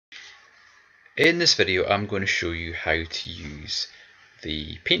In this video I'm going to show you how to use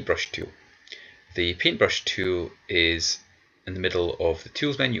the paintbrush tool. The paintbrush tool is in the middle of the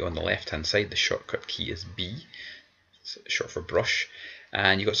tools menu on the left hand side. The shortcut key is B, it's short for brush,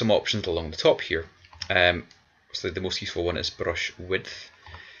 and you've got some options along the top here. So the most useful one is brush width,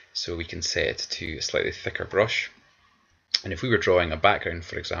 so we can set it to a slightly thicker brush, and if we were drawing a background,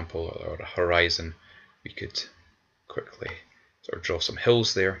 for example, or a horizon, we could quickly sort of draw some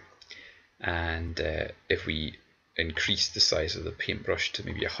hills there. And if we increase the size of the paintbrush to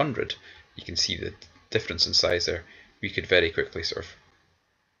maybe 100, you can see the difference in size there. We could very quickly sort of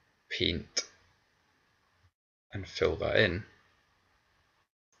paint and fill that in,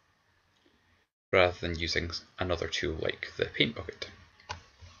 rather than using another tool like the paint bucket.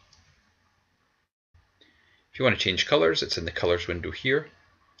 If you want to change colours, it's in the colours window here.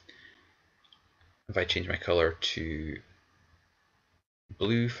 If I change my colour to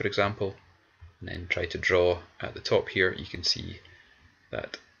blue, for example, and then try to draw at the top here, you can see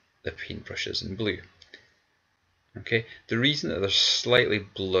that the paintbrush is in blue. Okay, the reason that there's slightly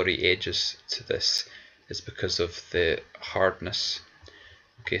blurry edges to this is because of the hardness.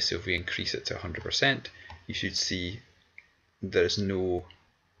 Okay, so if we increase it to 100%, you should see there's no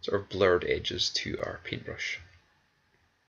sort of blurred edges to our paintbrush.